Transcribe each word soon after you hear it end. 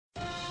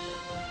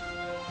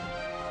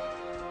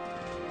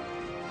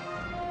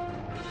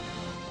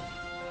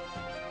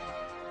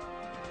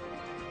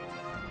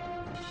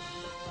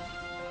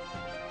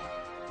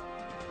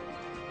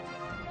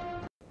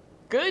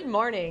Good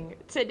morning.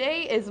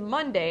 Today is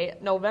Monday,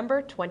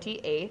 November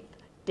 28th,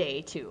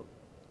 day 2.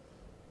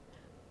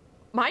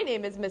 My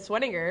name is Miss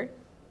Wenninger.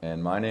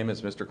 And my name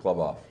is Mr.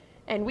 Cluboff.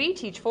 And we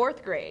teach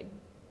 4th grade.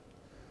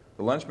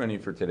 The lunch menu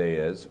for today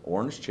is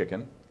orange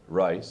chicken,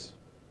 rice,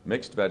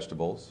 mixed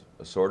vegetables,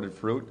 assorted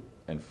fruit,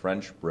 and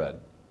French bread.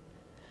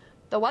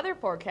 The weather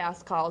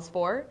forecast calls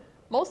for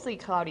mostly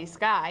cloudy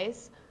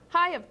skies,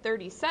 high of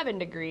 37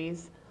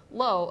 degrees,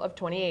 low of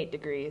 28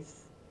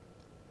 degrees.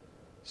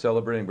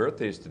 Celebrating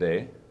birthdays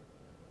today,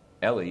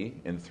 Ellie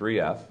in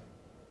 3F.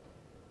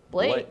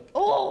 Blake.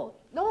 Oh,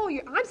 no,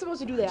 I'm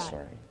supposed to do that.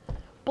 Sorry.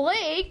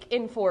 Blake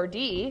in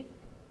 4D.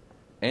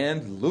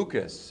 And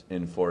Lucas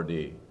in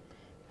 4D.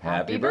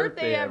 Happy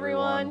birthday,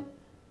 everyone.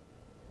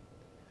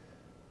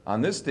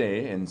 On this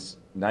day in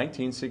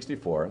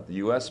 1964, the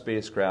U.S.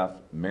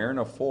 spacecraft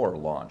Mariner 4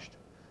 launched,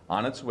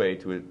 on its way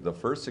to the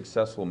first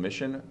successful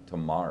mission to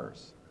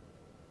Mars.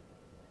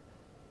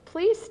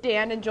 Please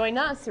stand and join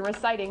us in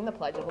reciting the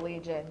Pledge of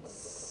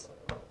Allegiance.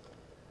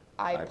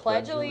 I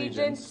pledge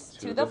allegiance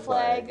to the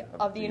flag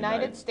of the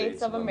United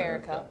States of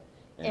America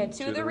and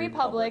to the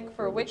republic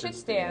for which it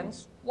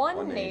stands,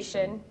 one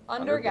nation,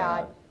 under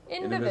God,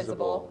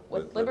 indivisible,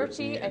 with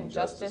liberty and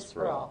justice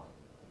for all.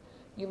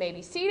 You may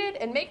be seated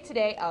and make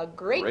today a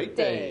great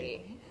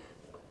day.